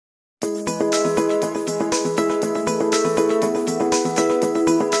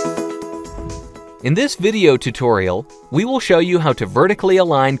In this video tutorial, we will show you how to vertically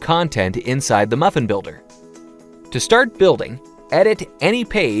align content inside the Muffin Builder. To start building, edit any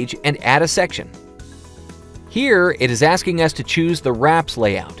page and add a section. Here, it is asking us to choose the wraps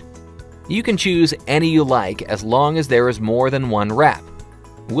layout. You can choose any you like as long as there is more than one wrap.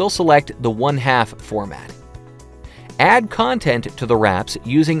 We'll select the 1/2 format. Add content to the wraps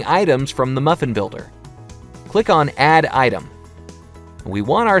using items from the Muffin Builder. Click on Add Item. We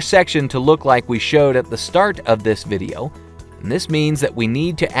want our section to look like we showed at the start of this video, and this means that we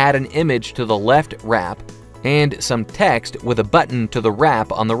need to add an image to the left wrap and some text with a button to the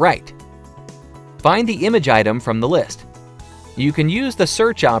wrap on the right. Find the image item from the list. You can use the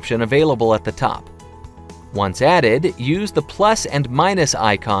search option available at the top. Once added, use the plus and minus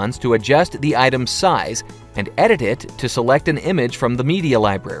icons to adjust the item's size and edit it to select an image from the media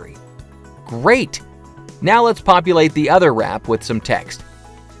library. Great! Now let's populate the other wrap with some text.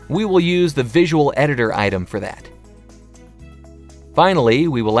 We will use the visual editor item for that. Finally,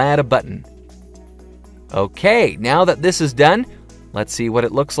 we will add a button. Okay, now that this is done, let's see what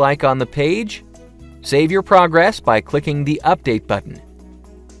it looks like on the page. Save your progress by clicking the Update button.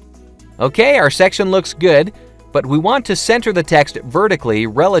 Okay, our section looks good, but we want to center the text vertically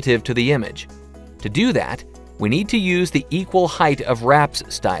relative to the image. To do that, we need to use the equal height of wraps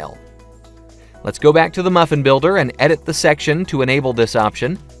style. Let's go back to the Muffin Builder and edit the section to enable this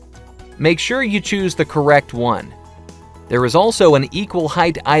option. Make sure you choose the correct one. There is also an equal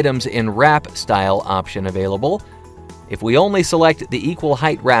height items in wrap style option available. If we only select the equal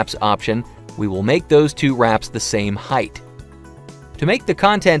height wraps option, we will make those two wraps the same height. To make the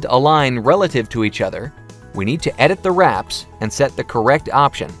content align relative to each other, we need to edit the wraps and set the correct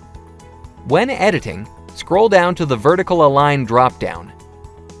option. When editing, scroll down to the Vertical Align drop-down.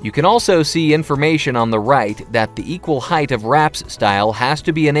 You can also see information on the right that the equal height of wraps style has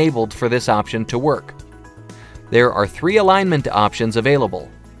to be enabled for this option to work. There are 3 alignment options available.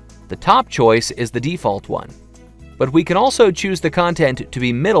 The top choice is the default one, but we can also choose the content to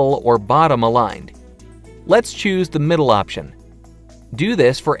be middle or bottom aligned. Let's choose the middle option. Do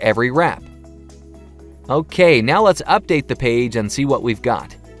this for every wrap. Okay, now let's update the page and see what we've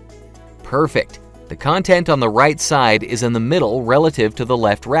got. Perfect! The content on the right side is in the middle relative to the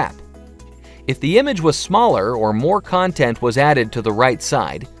left wrap. If the image was smaller or more content was added to the right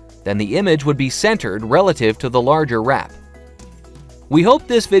side, then the image would be centered relative to the larger wrap. We hope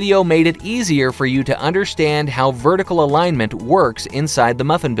this video made it easier for you to understand how vertical alignment works inside the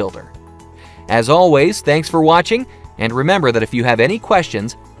Muffin Builder. As always, thanks for watching, and remember that if you have any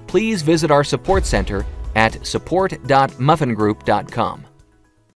questions, please visit our support center at support.muffingroup.com.